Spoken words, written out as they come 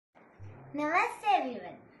Namaste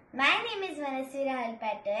everyone. My name is Manasvi Rahul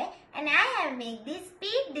Patoy and I have made this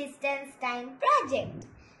speed distance time project,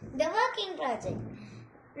 the working project.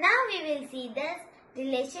 Now we will see the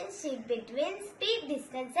relationship between speed,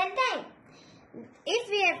 distance and time. If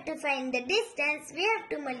we have to find the distance, we have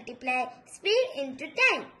to multiply speed into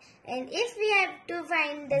time. And if we have to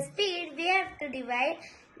find the speed, we have to divide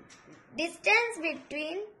distance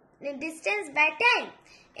by time.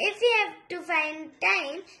 If we have to find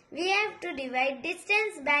time, we have to divide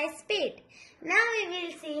distance by speed. Now we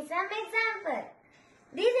will see some example.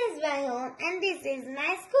 This is my home and this is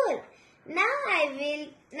my school. Now I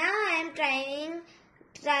am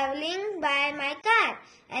traveling by my car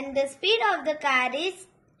and the speed of the car is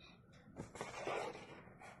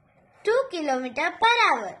 2 km per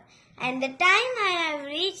hour and the time I have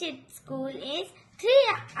reached school is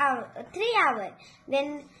 3 hours.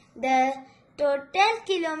 Then the total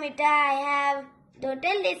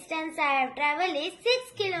distance I have traveled is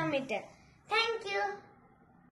 6 km. Thank you.